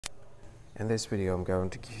In this video, I'm going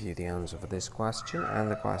to give you the answer for this question, and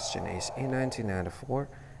the question is: in 1994,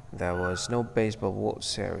 there was no baseball World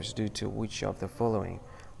Series due to which of the following?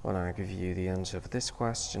 Well, I'll give you the answer for this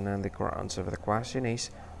question, and the correct answer for the question is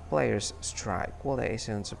players strike. Well, that is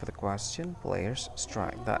the answer for the question, players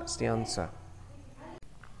strike. That's the answer.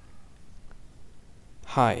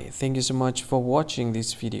 Hi, thank you so much for watching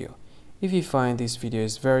this video. If you find this video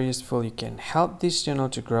is very useful, you can help this channel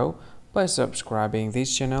to grow by subscribing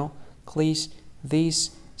this channel. Please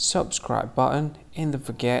this subscribe button and don't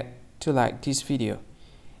forget to like this video.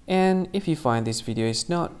 And if you find this video is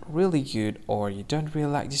not really good, or you don't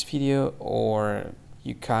really like this video, or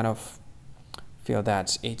you kind of feel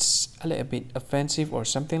that it's a little bit offensive or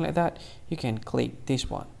something like that, you can click this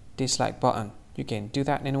one, dislike button. You can do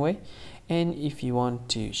that anyway. And if you want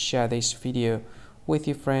to share this video with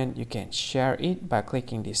your friend, you can share it by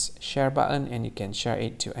clicking this share button, and you can share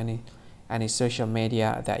it to any social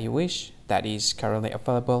media that you wish that is currently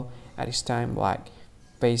available at this time, like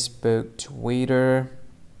Facebook, Twitter,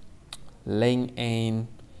 LinkedIn,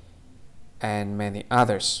 and many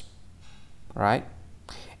others, right?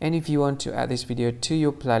 And if you want to add this video to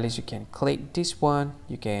your playlist, you can click this one.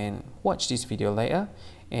 You can watch this video later,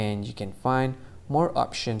 and you can find more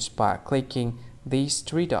options by clicking these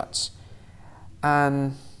three dots.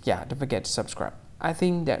 And yeah, don't forget to subscribe. I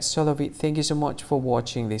think that's all of it. Thank you so much for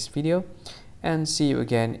watching this video, and see you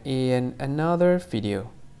again in another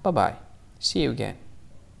video. Bye bye. See you again.